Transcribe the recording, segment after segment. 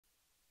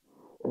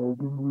I've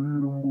been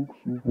reading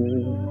books of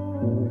old.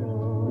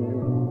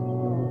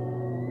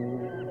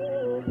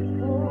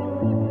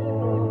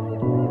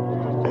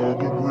 I've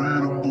been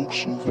reading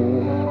books of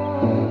old.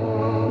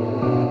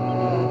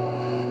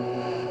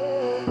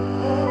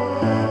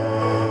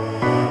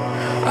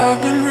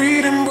 I've been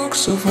reading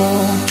books of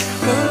old,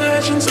 the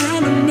legends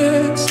and the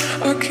myths,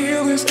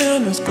 Achilles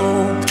and his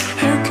gold,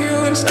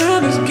 Hercules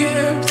and his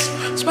gifts,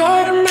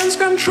 Spider-Man's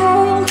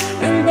control,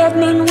 and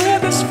Batman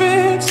with his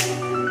fits.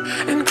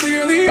 And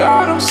clearly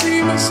I don't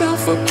see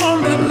myself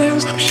upon that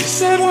list. She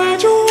said,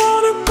 where'd you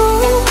wanna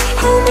go?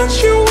 How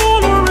much you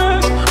wanna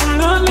rest? I'm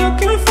not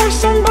looking for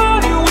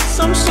somebody with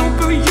some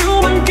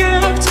superhuman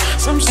gifts,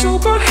 some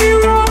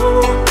superhero,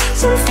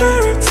 some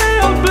fairy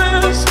tale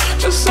bliss.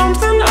 Just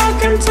something I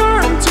can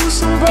turn to,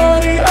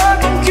 somebody I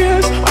can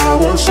kiss. I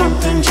want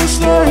something just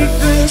like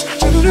this.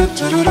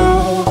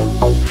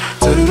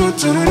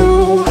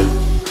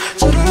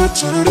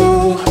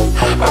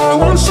 I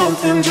want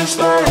something just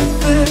like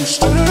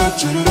this.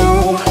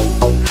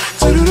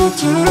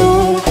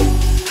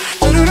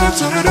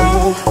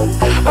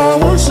 I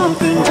want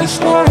something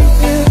just like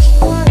this.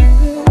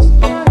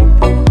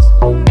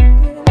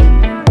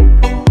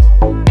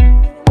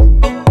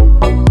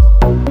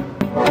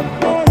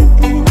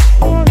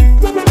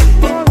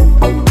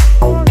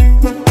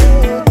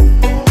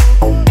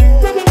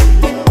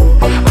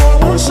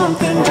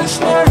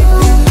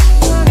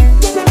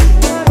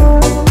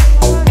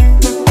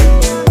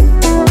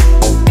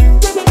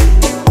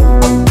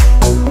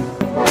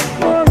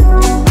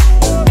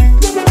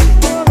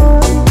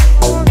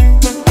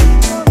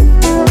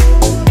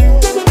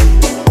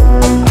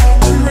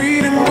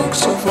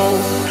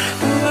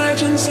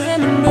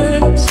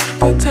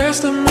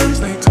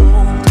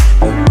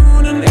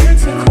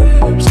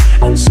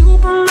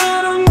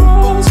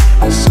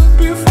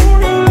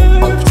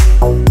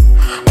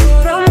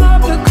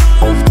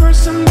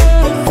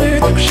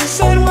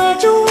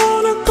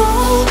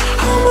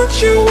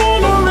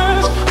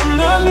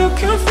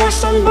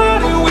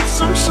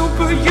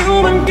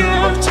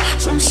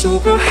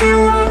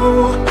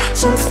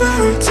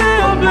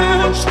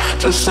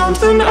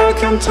 Something I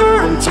can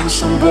turn to,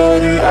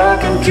 somebody I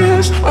can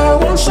kiss. I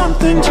want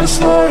something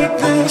just like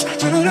this. I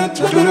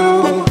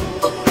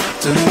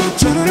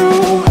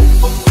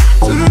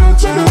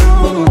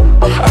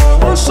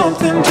want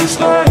something just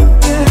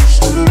like this.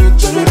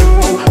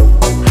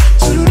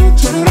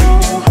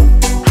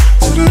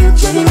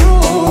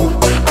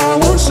 I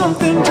want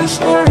something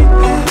just like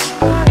this.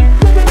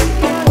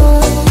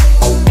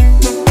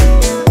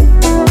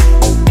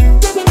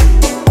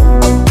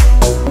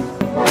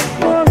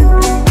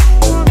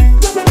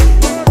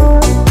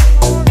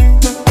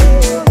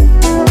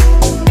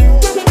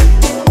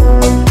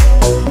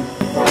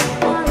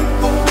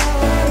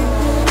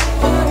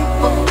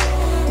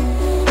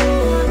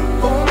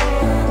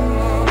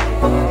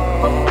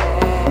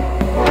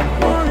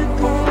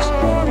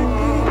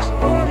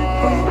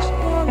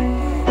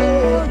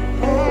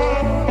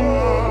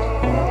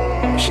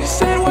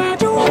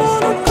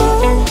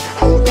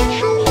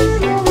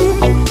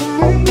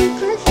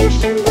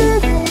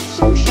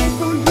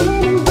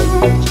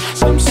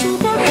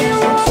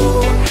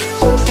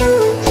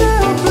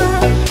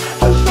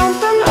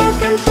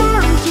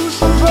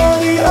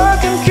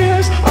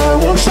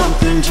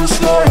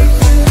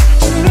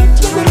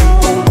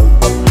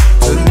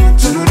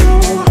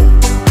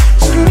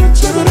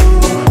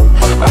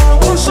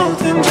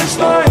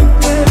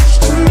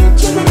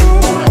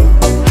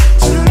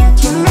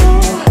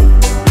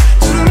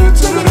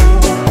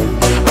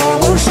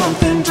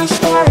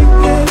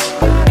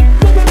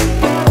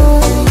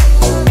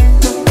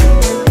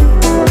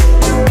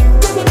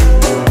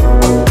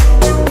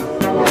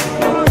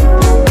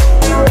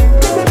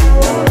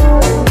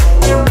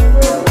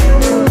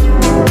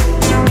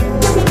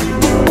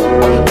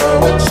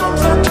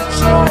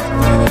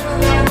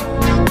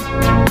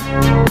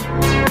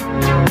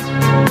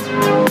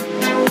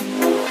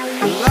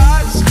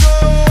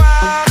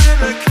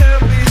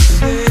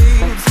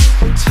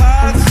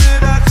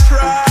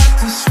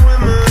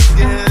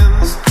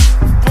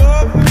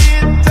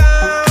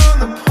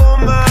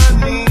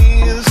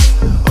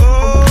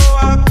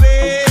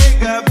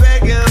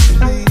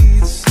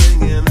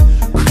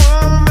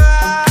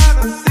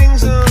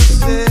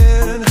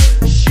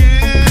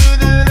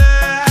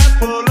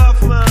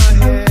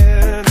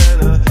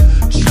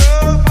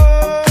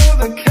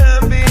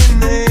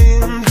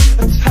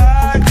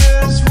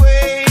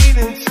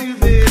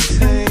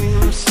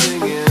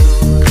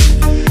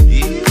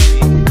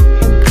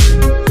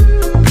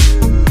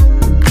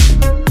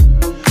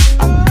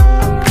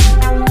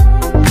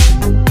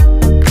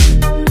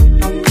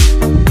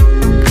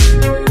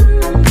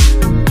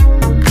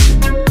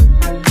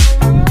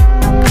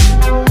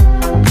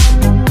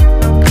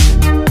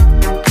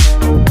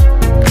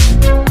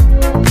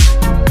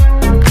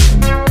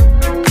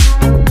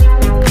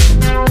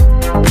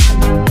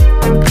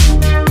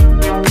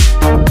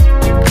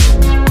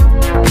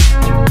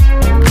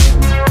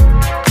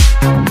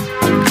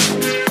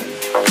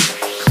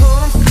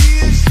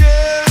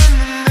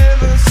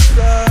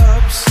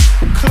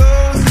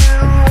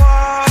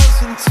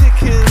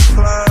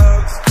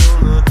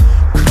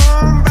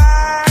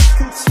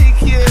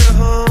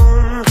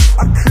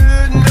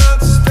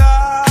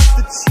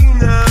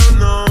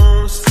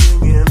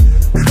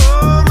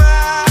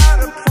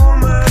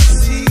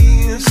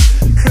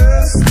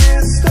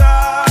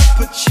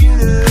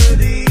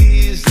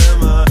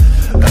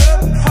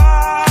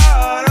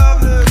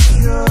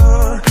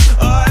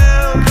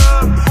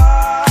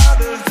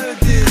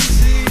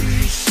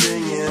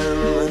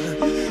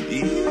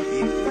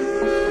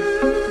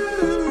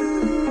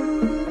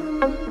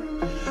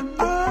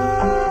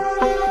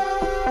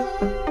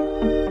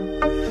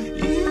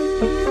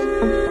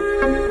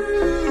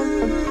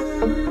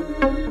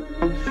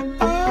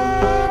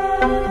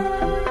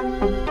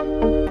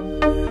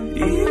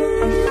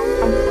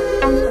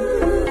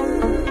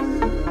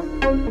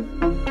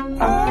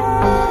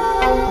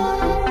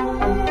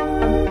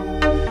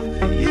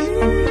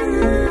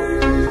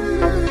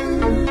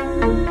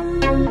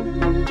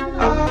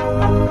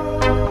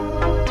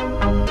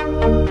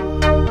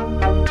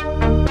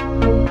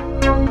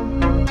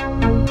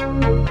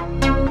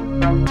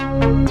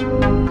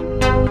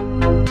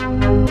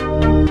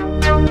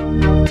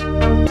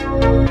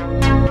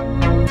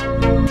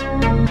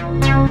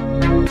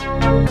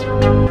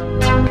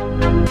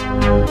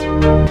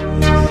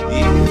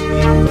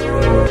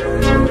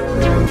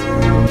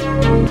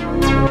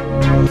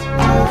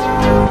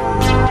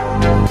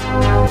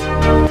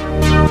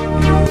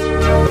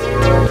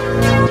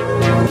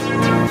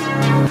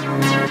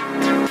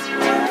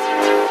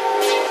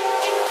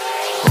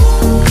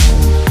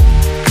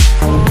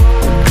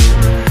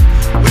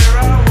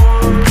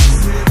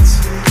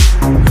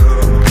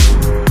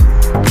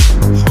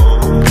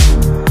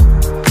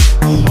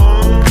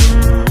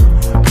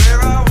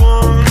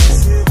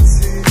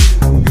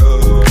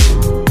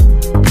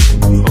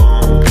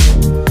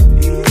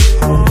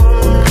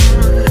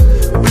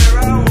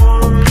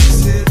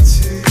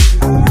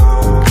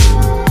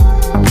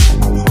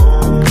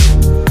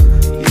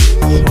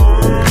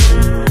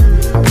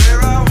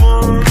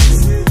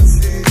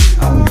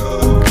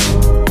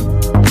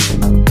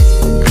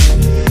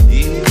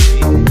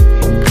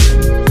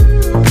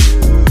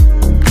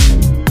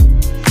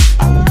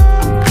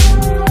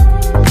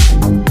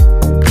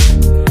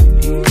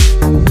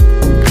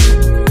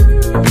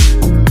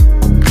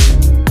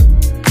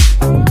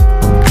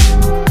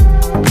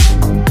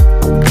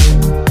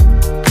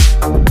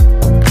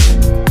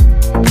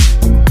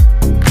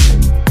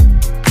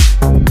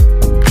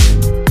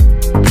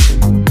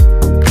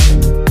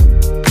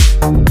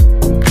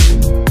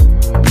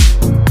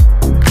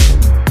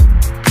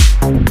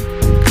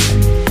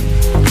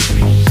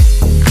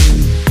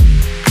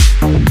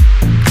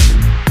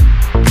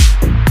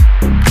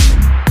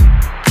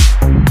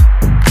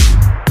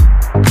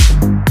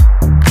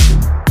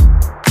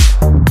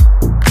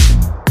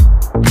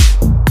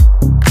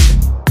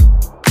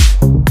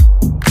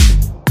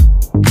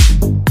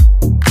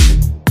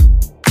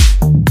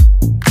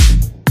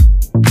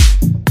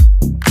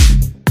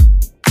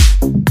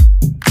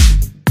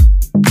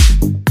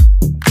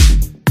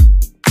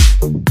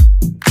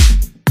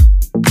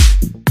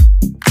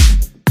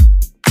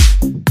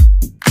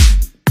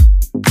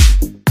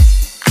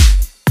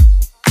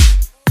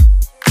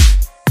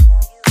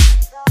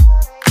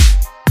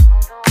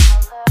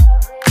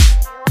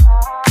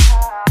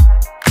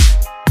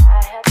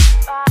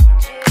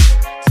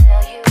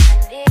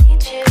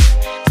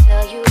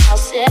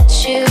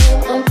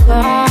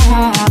 apart.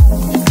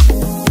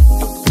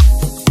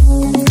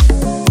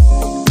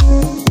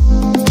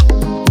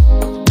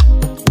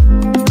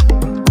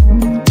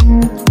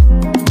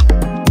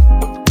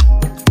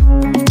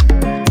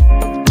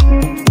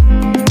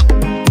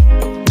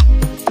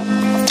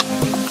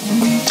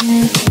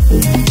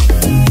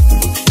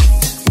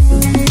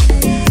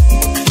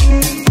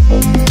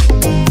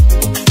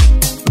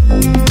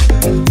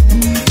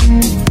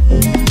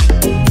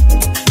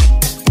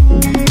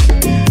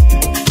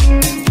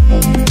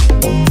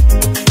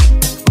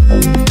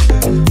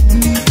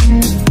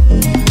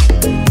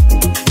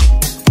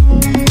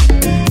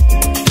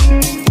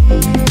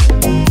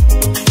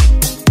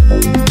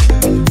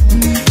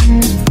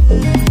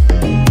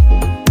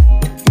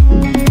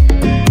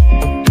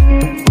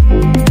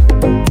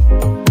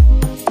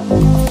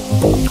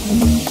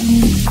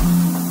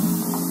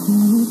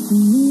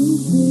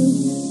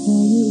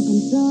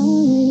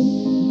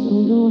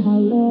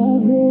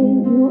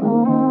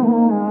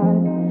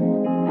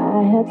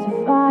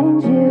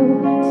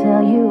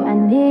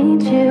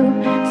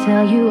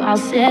 I'll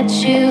set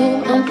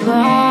you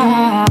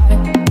apart.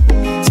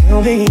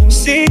 Tell me your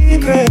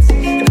secrets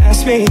and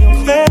ask me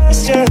your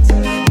questions.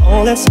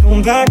 Oh, let's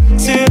go back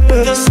to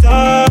the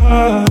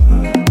start.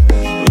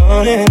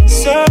 Running in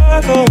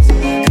circles,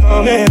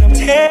 coming up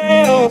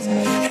tails,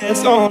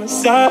 heads on the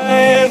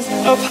sides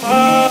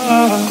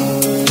apart.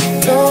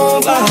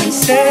 Nobody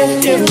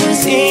said it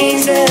was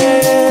easy.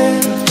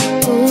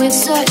 Oh,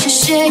 it's such a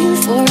shame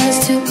for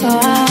us to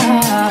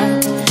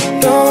part.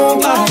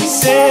 Nobody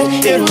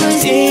said it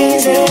was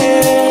easy.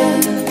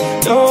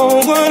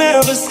 No one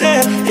ever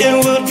said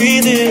it would be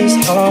this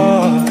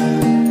hard.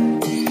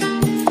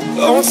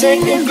 Oh,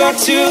 take me back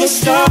to the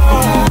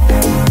start.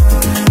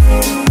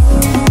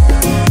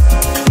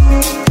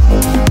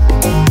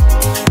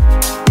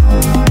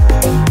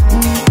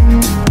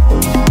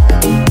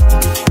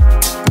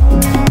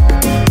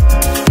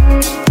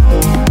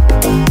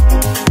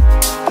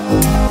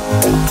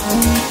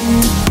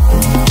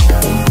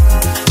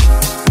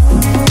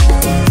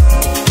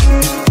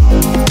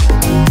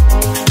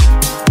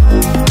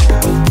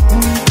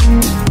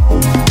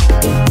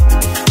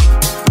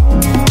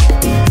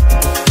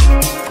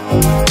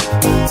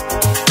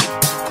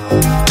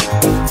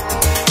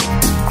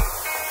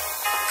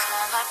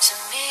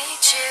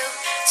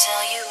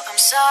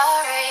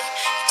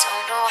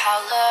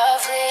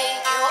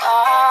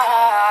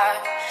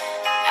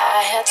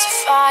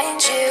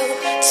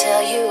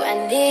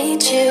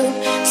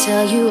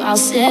 I'll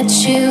set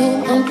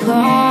you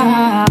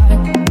apart.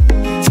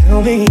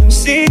 Tell me your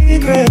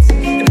secrets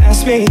and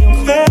ask me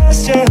your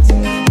questions.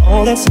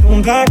 Oh, let's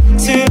go back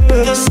to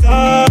the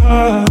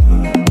start.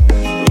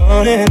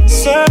 Running in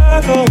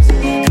circles,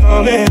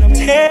 coming up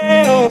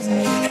tails,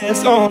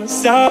 heads on the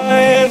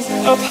sides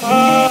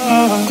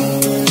apart.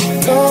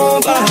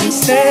 Nobody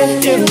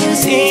said it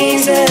was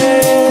easy.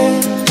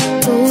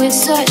 Oh,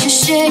 it's such a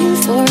shame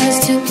for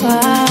us to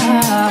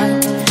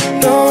part.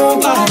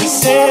 Nobody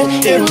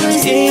said it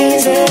was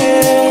easy.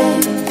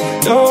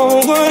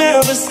 No one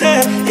ever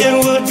said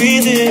it would be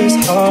this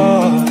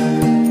hard.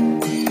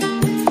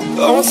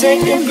 Oh,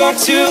 take me back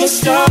to the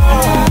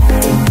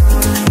start.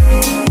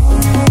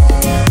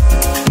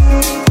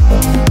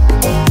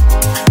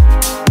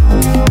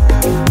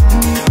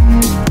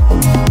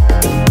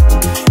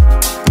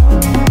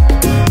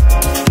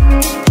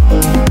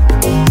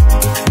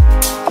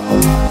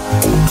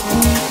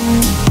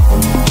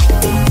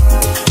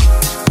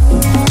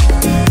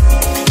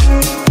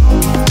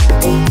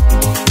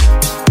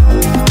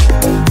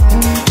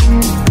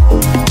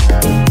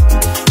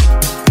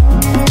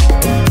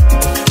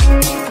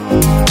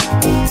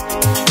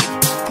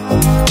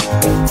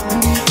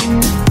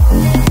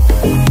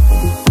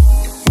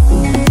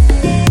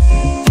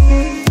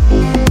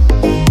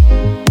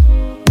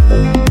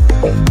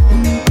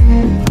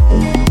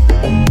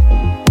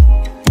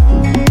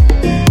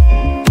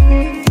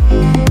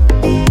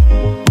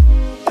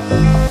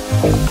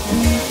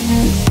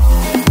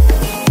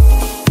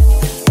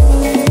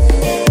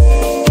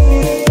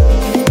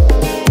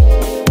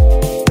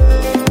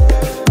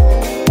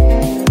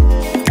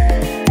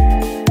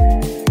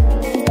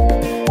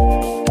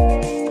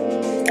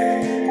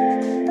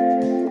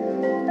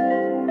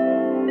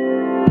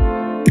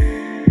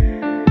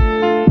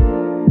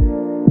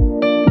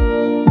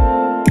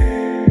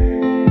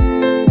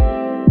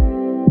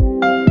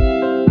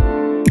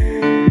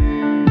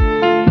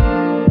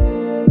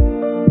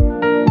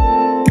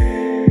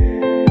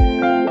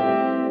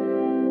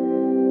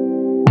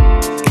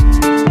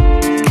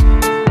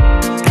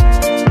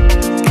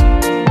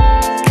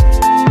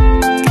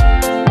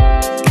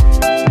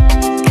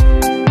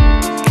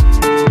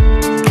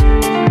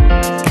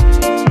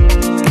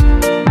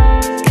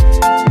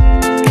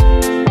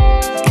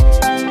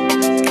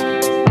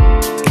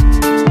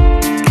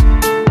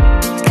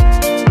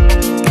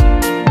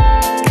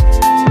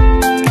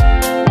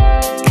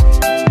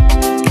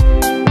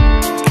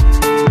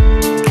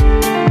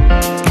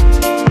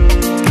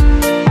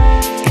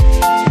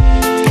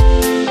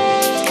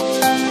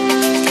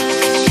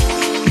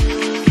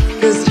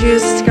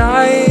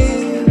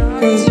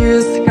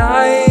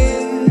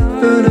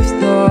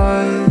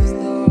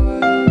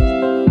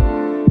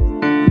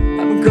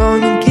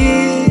 gonna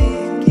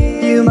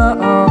give you my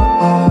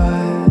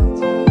heart.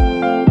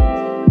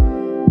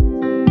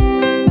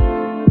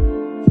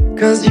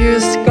 'Cause you're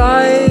a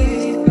sky,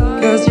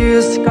 'cause you're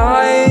a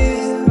sky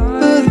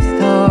full of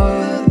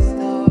stars.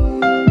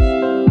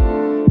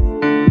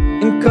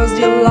 And 'cause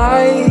you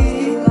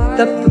light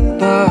up the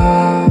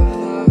path.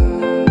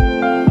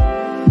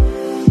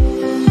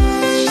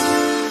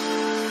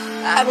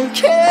 I don't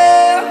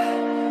care,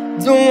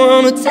 don't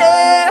wanna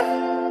tear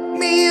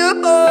me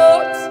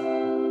apart.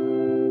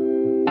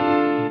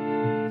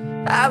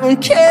 I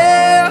don't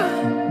care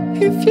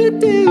if you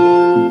do.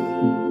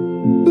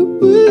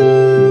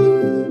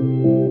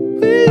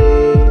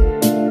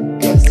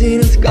 Cause in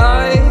the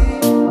sky,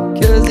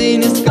 cause in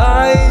the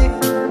sky,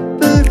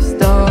 put a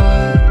star.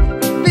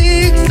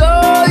 Big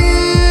saw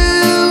you.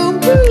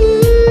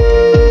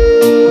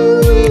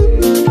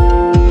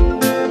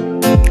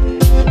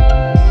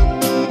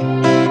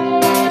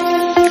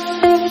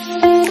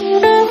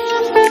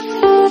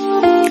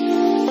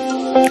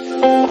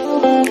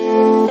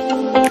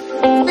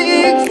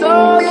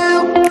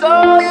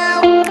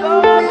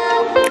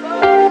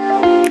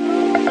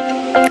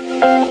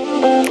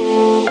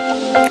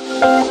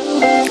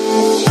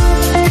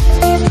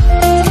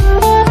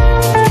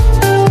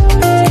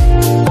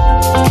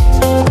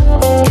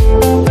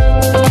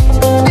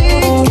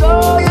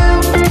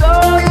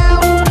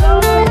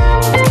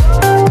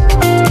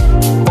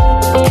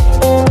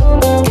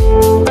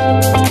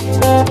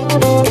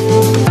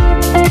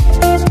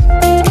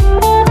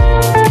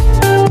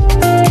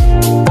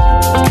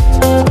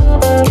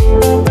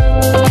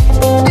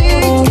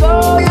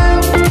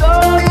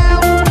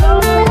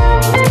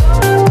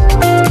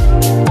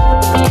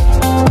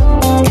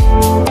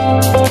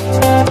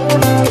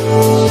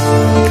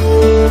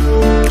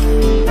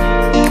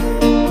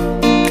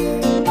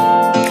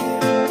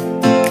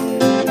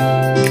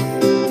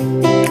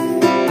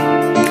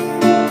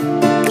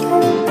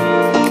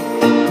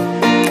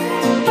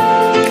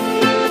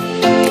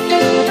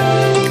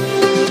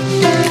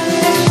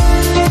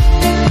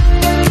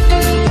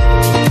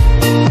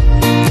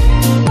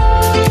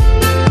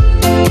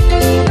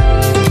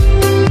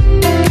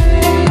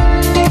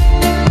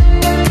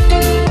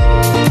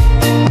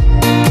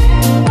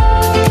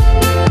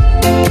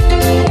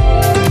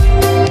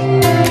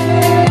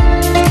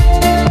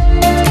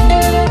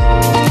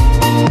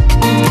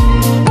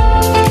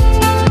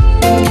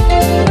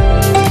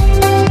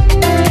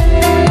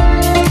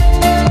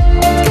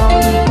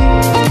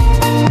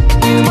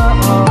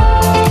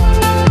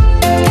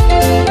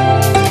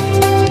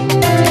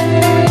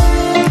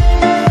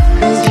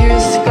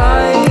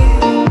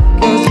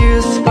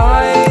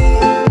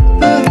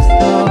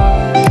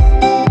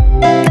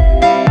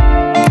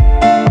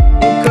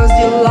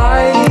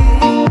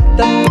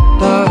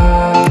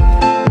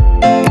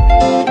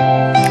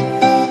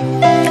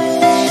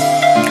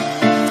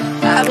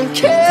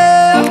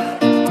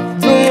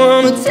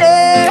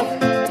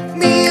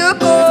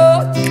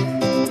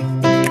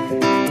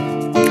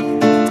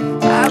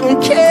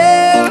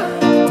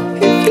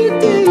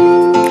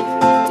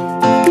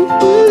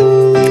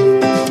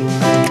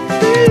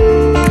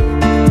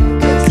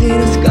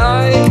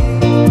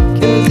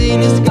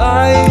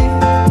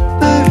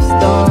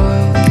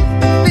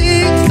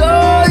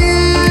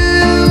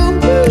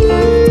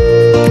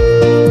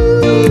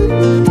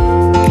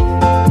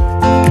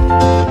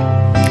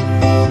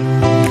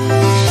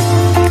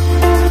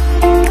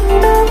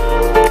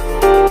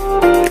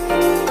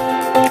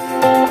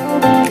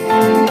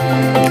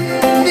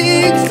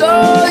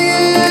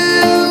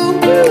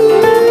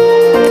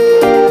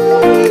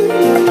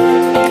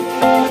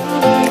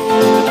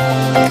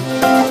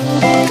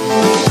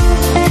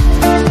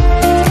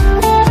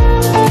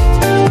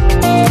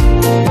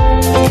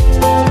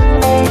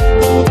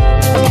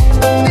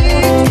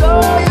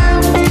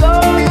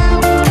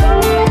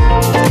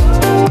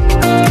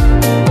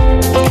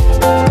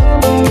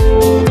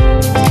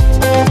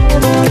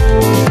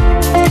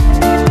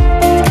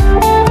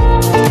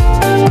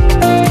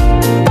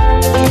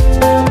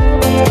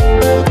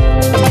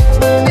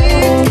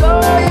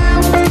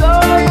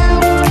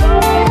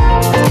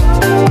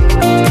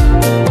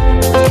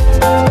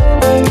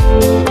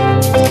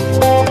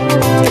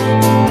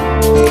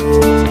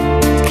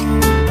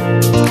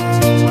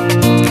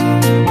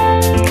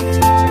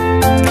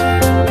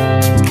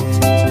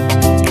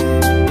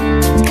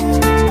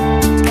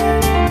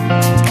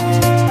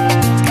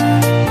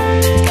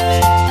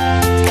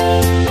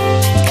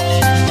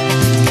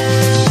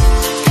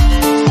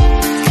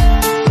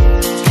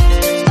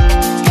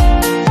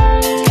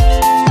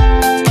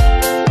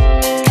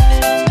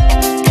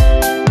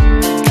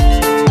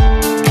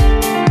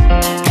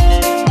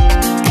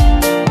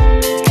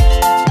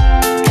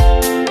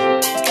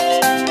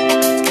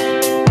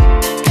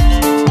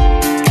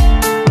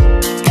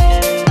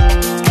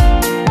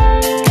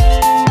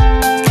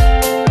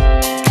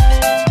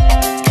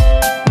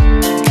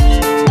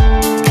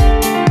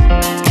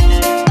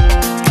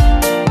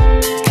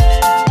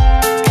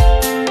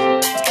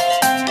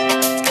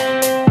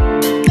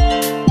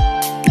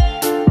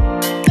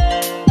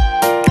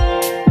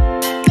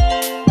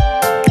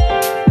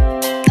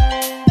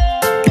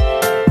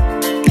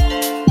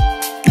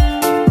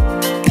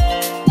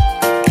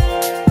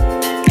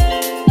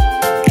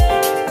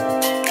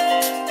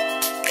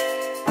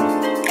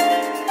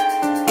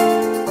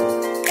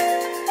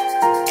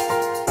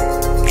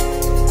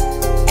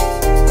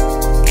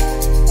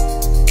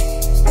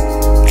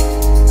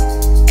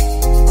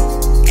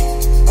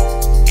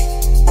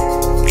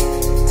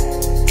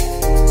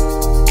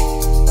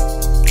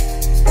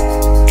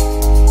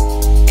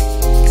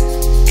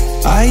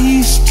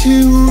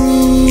 to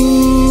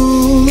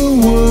rule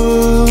the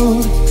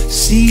world.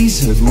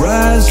 Seas had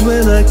rise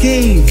when I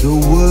gave the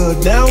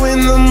word. Now in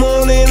the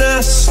morning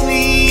I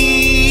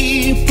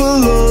sleep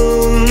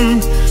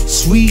alone.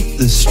 Sweep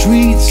the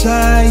streets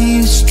I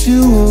used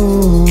to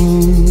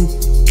own.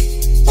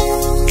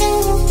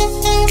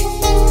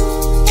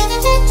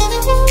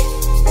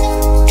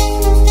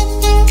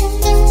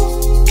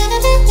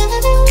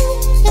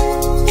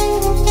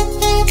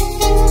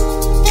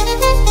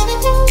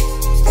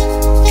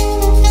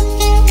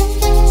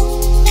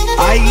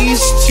 I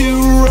used to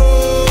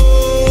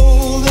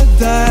roll the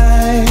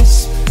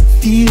dice,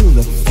 feel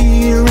the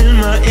fear in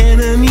my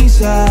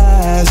enemy's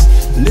eyes,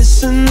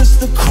 listen as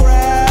the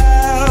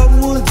crowd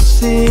would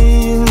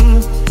sing.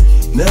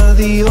 Now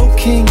the old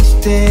king's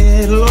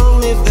dead, long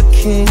live the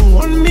king.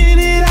 1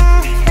 minute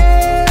I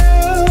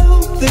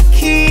held the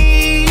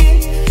key,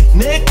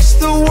 next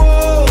the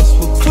walls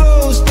were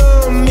closed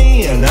on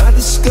me, and I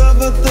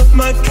discovered that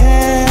my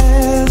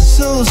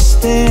castle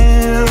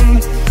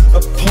stand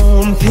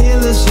upon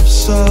pillars of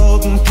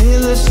salt and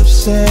pillars of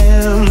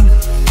sand.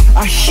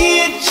 I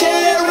hear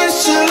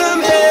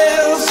Jerusalem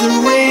bells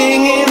are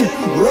ringing,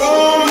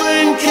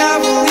 Roman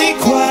cavalry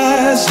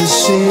choirs are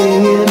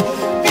singing.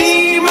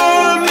 Be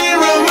my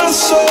mirror, my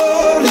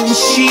sword and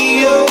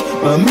shield,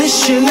 my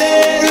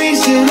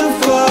missionaries in a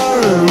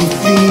foreign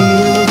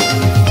field.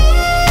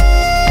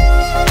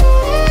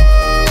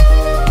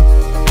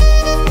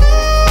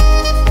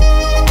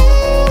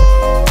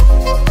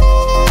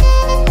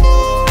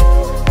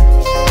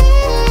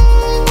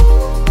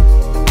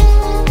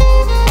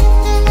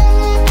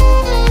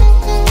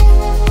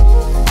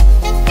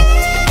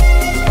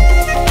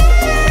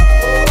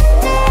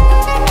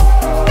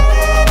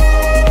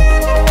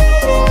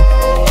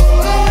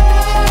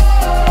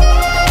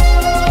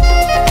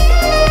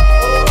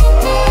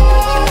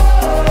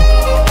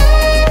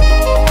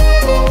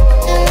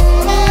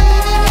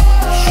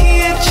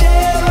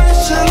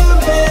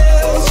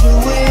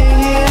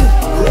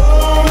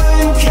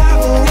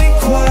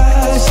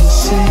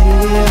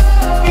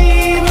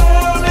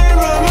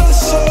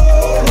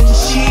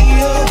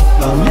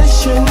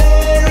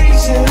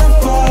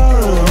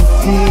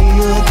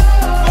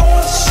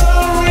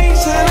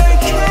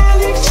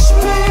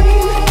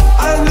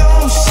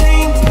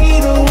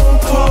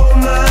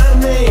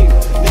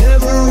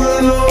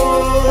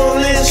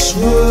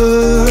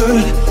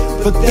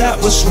 But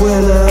that was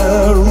when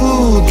I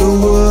ruled the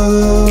world.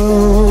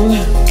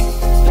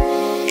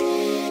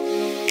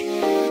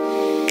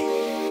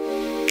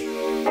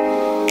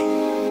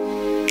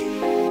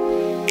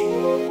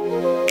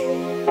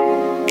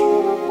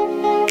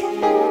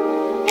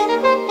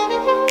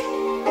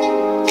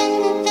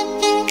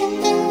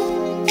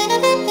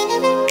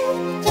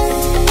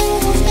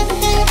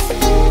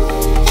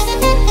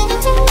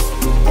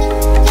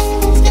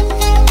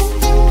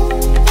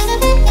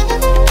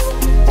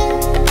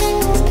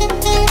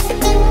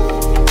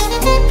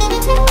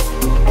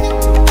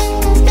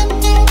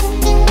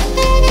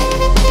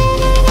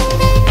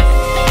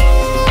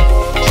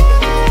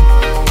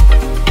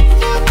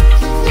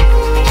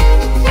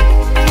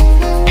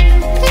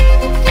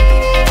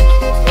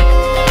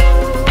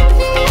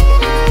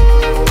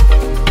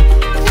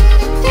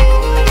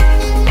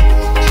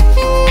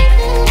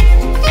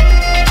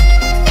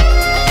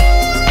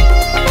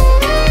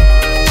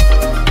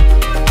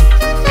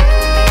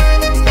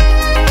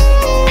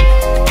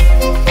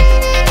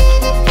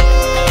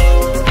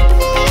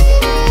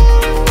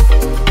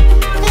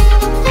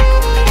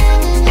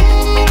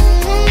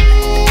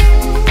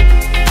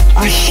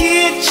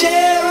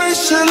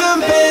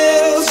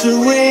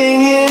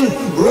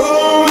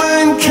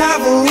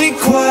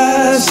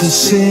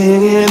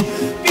 Singing,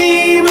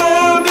 be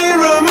my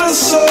mirror, my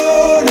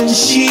sword and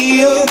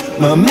shield,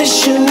 my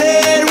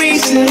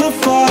missionaries in a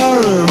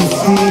foreign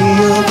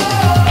field.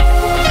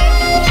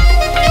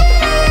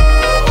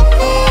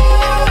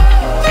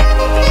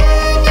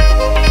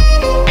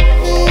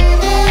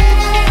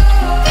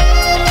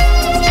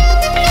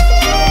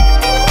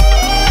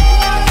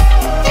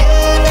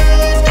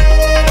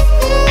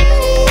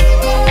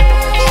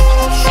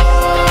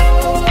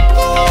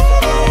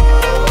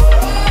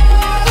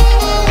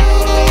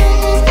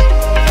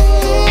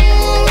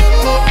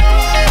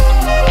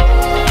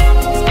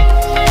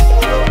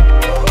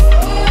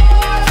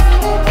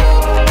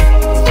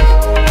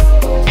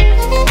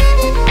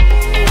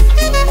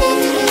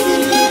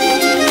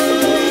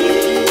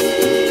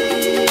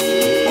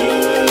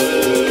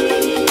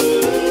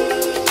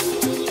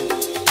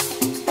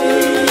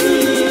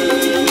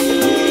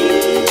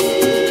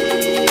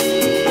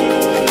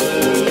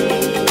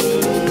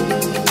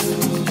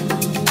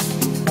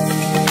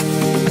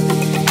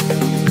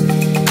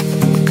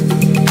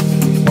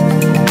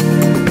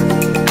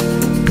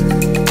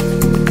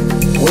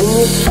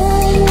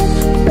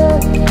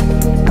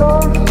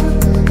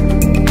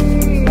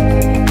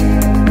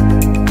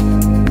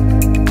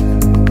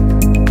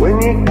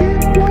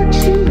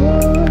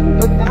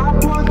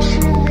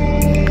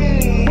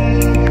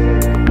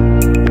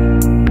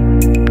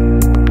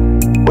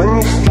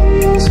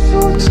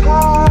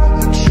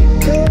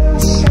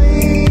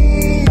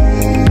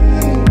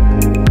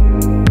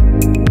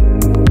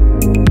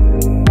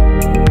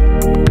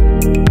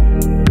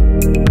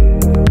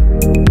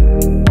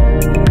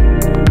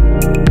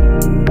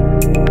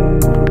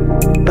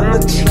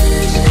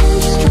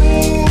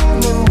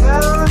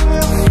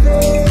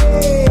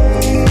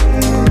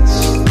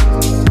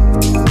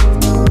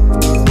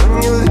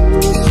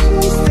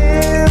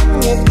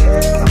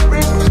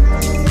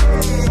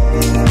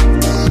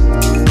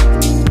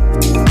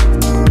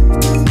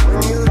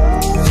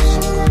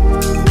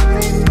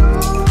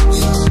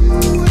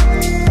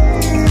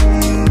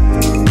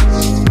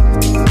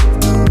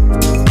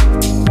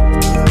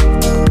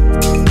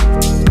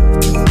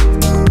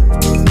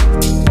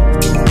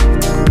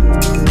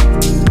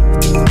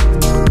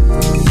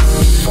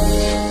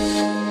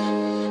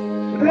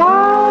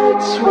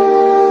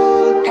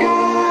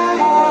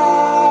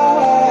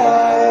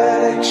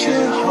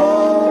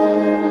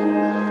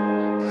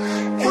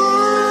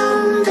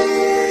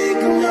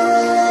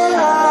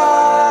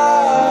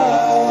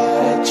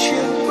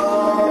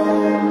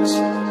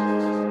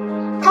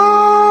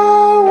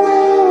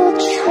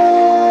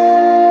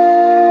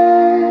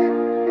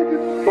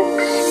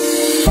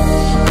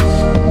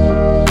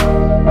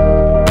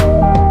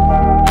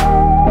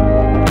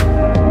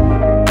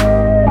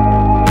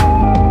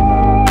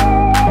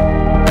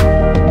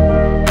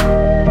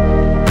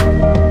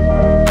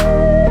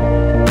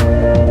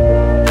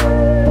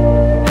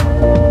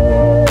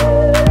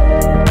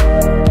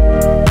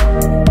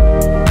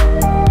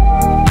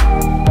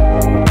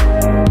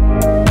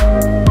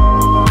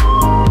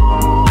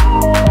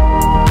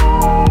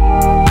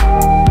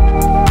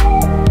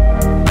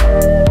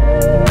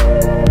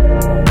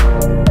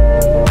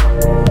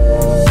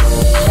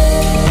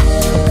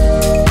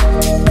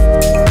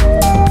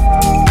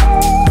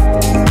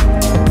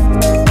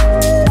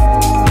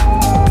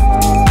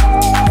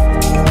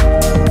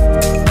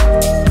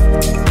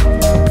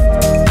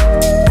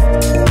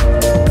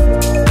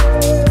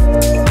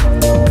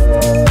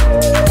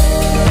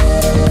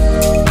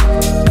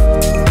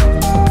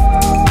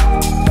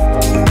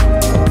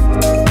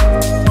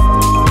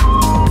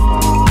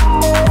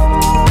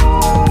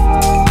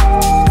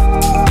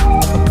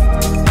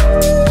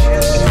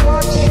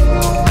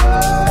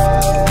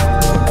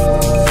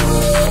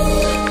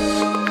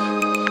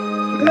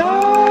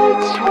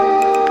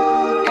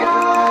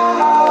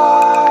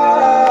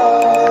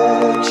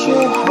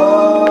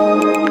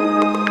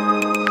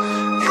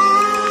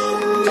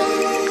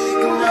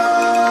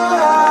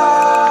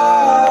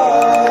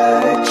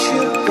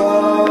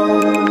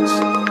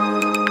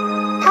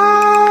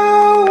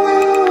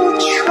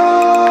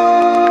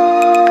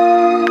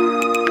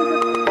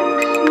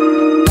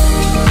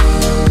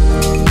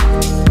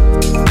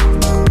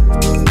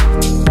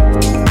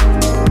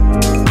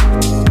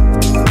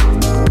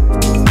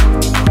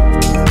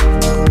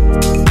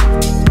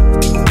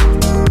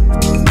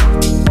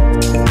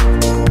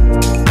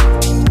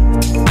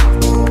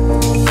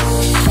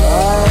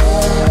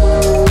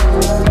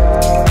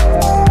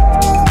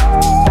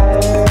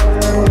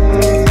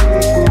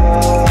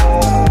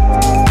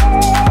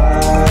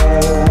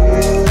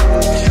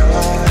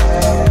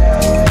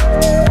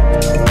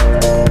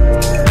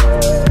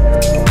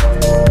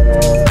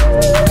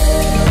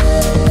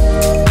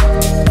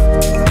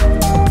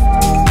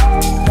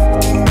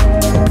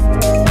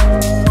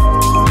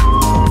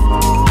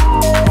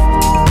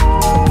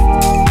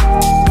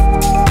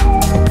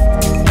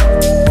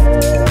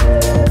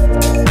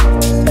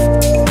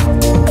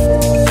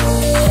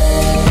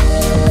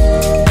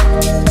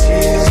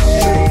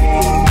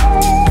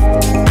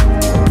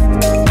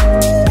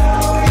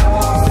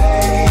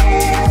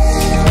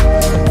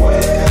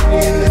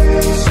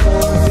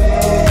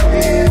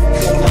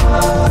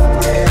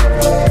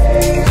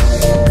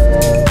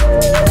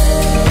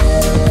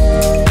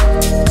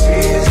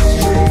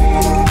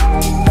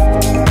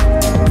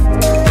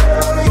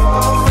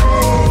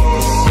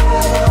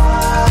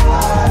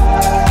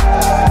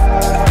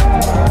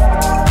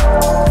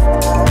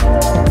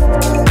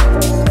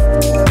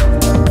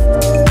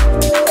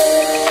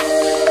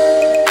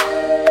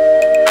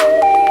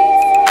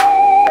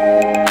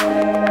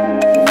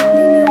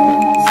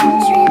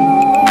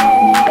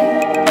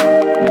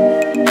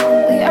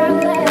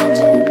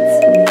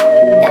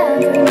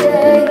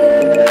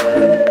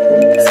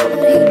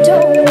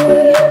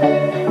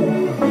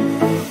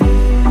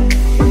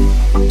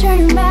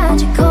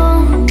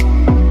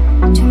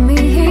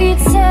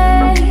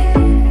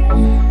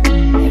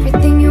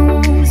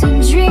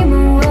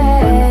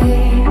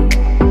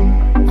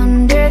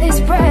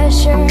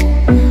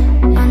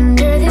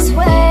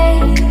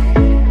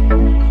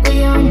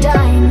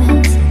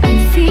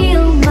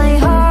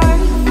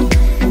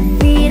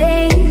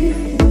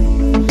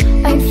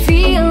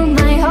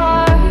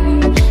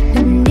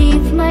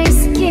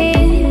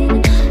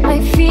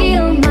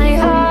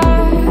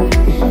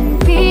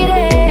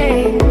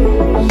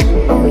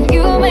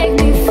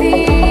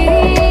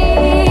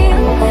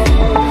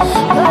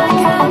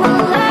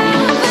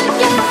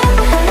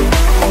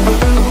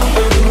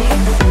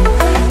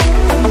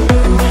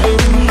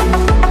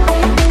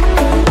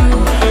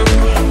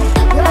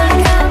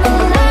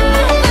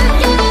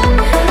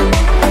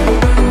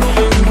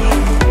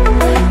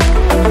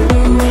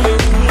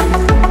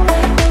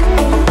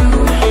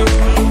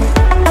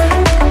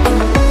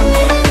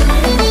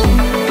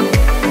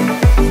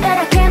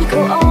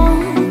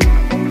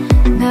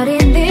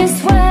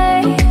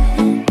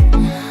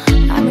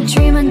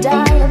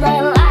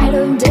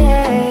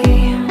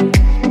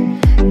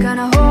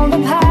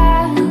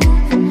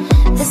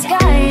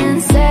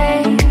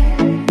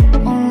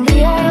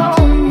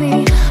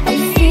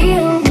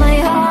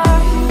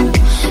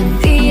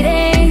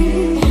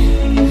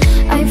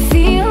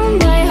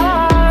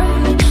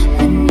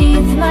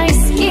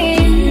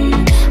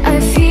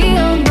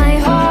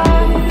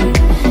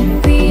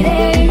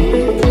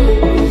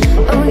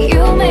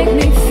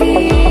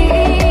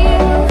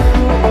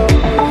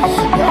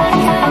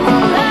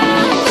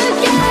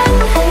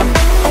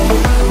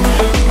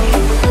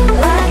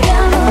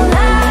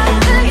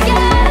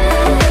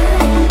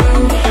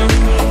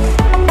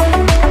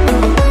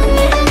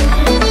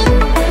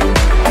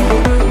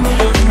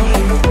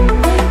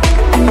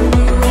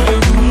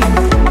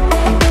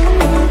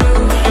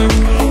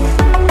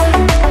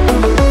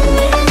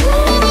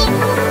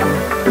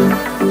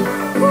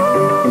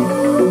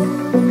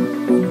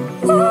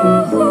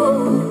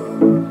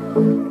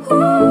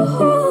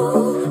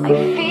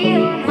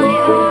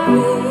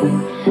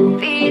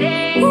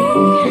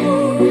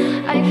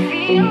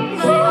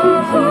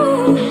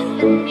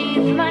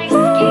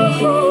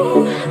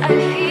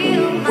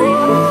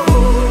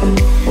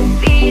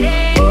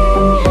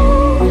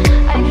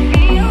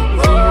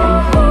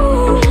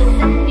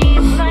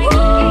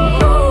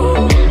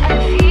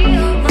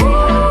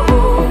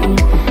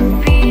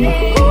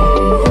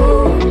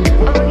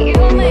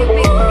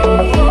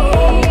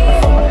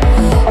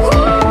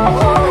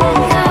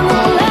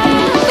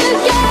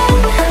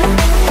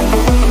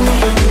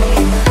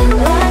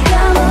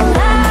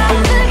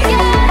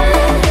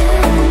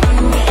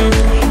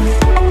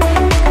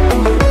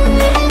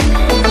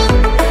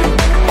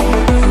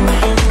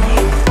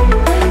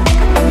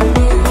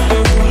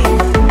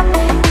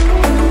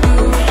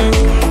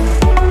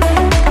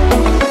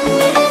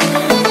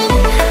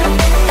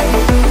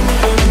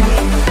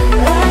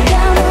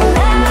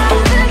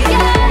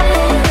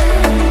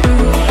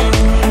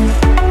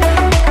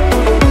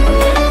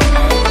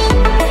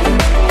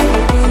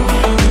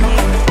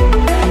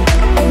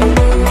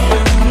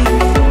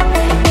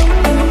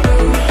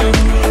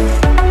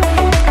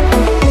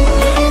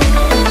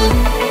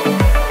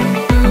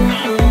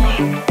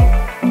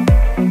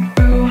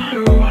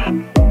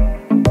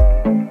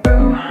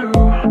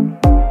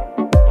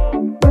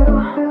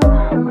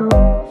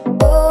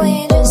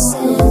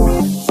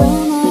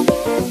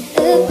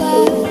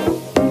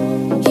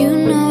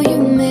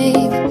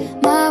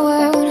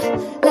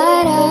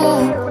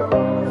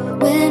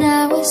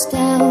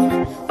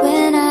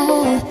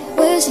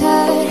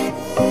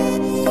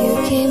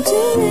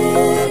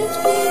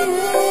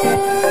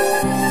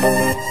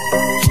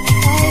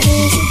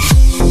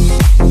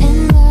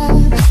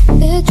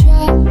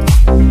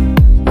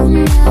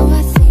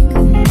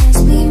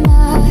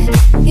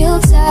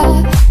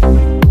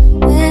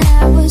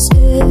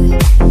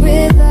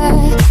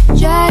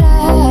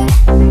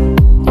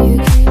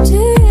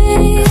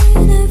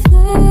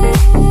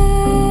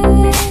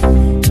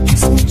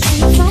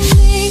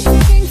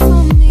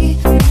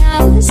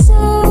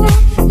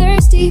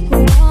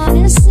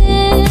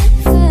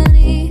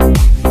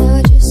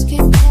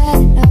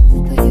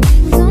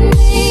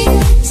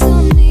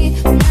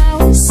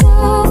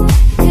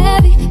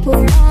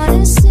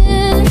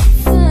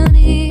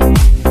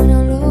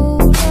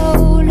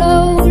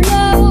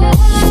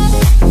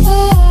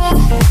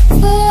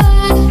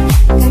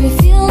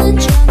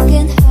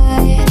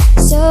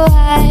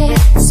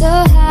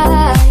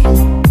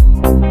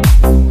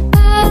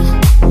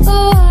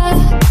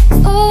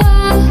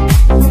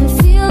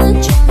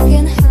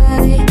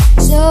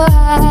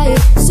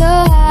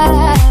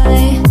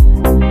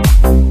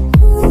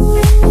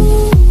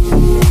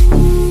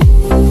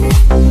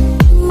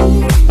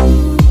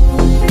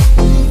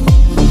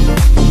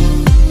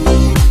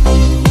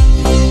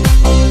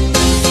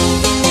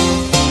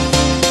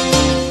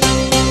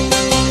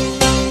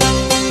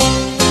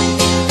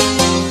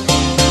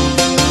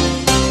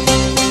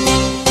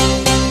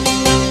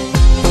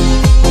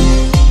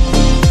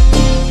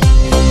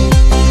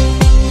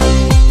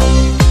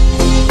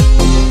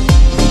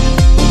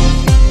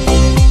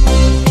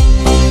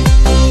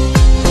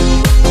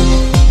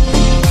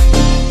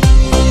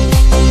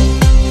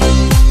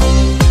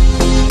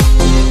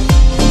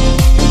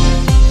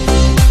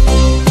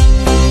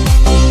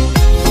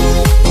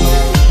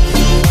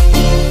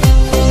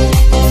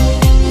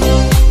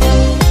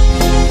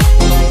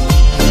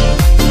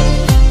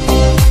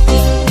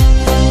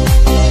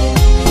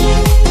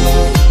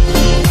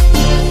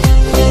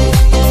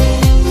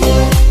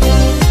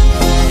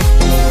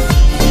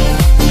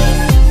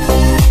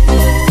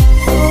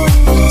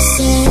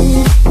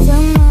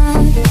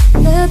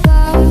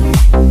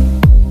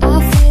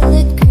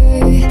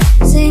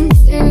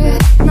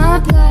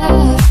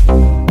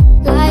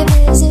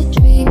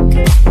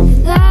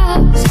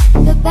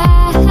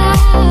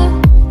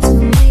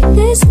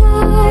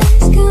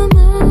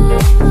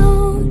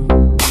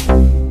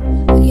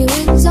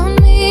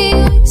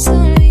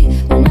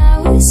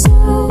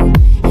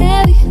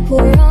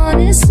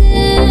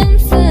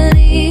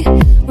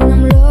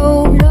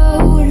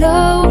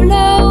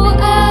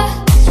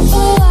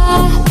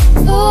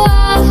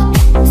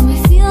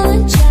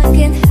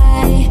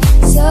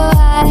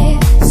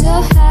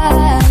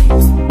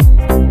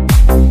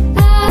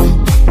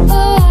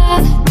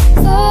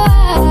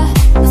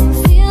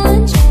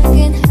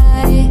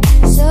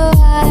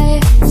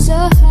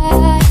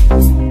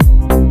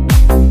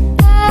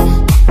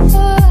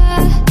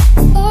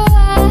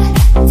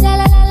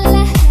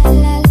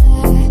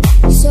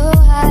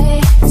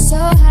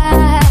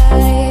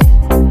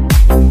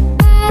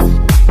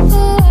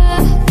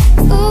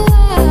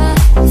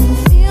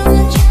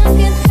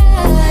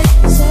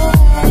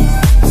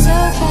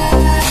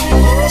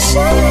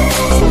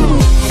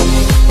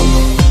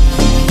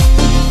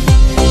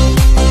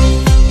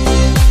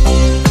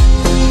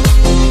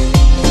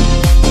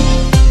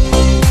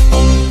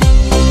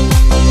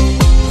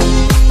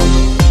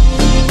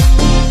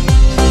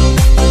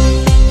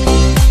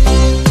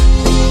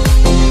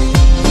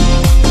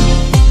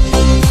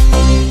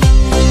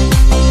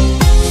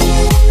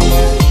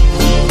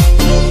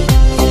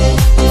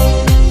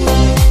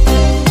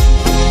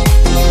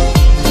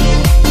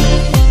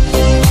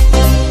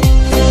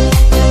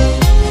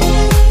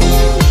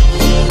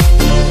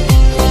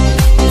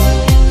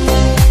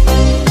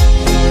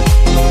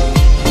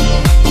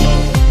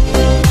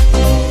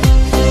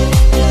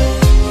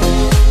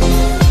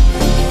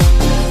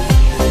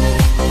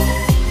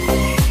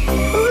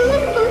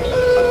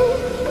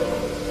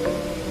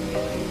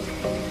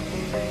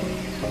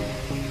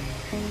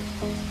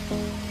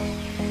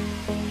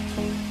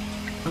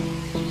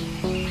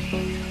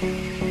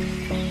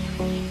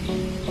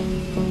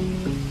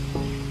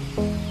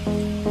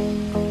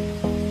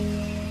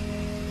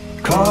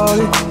 call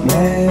it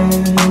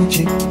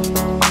magic.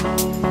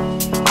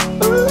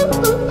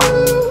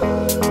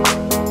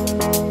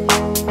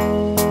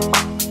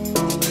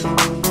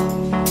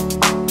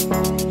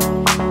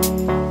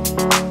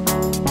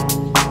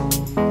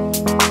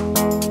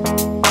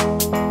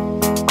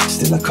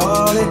 Still I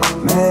call it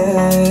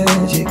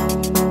magic.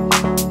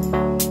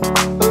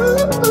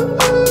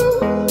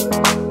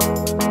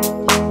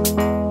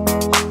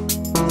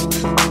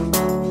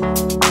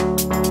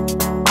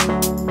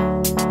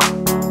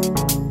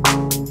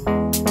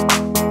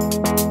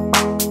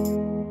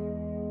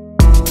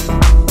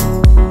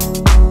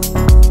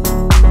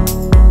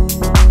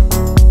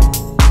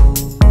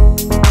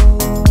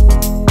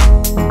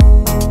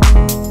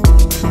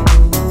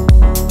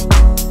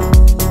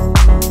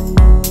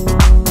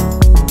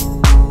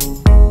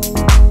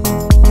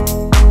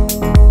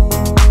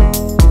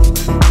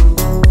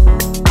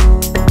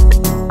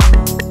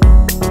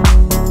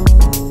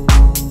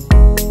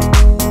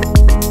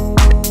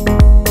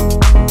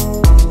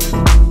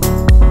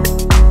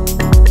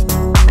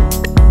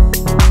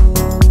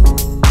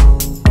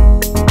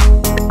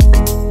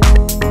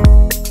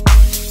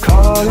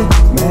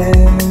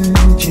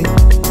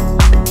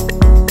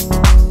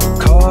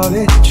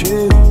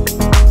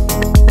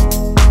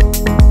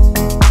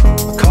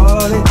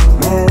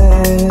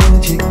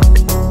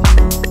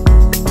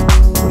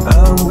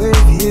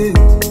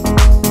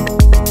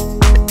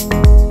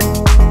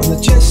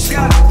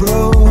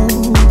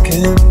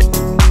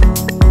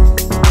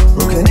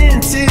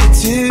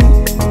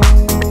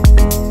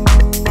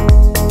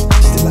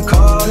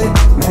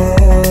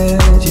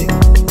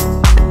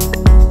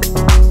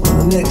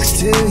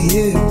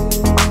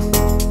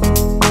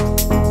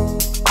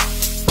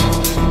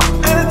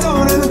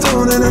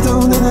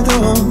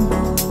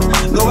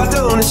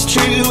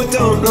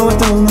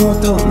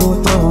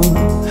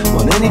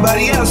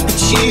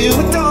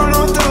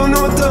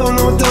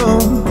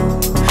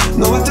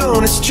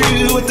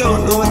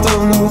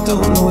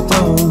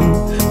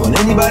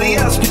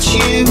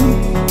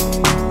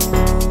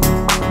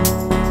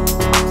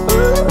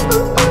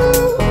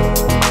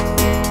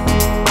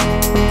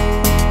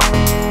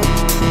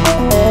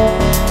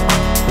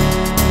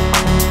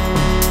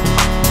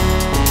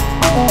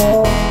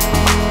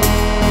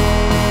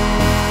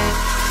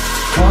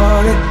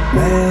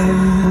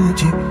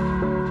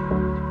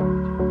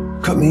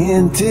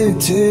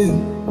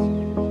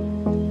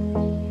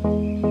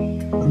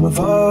 And with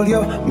all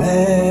your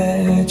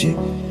magic,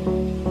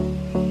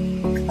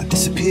 I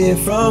disappear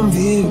from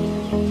view,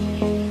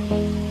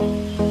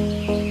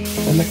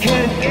 and I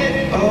can't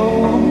get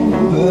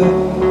over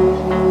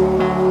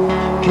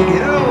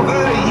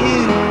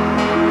you.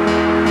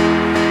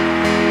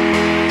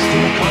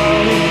 Still I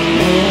call it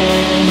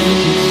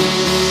magic.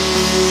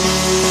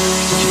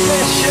 Such a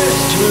precious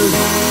truth.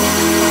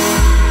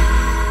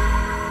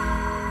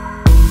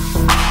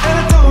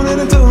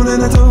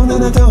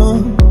 And I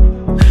don't.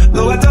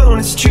 No, I don't,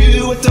 it's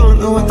true. I don't.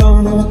 No, I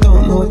don't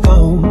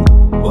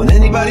want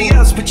anybody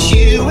else but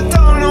you. I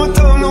don't. No, I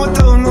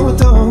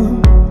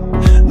don't.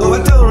 No,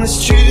 I don't,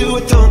 it's true. I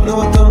don't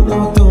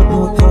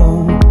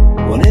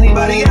want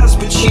anybody else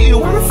but you.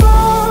 Wanna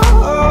fall,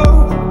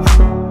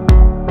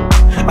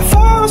 I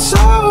fall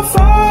so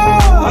far.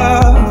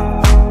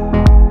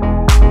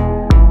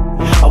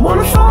 I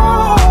wanna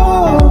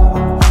fall,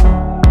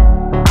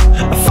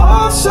 I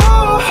fall so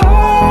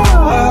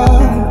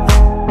hard.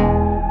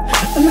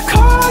 And I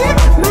call it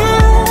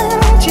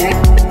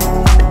magic.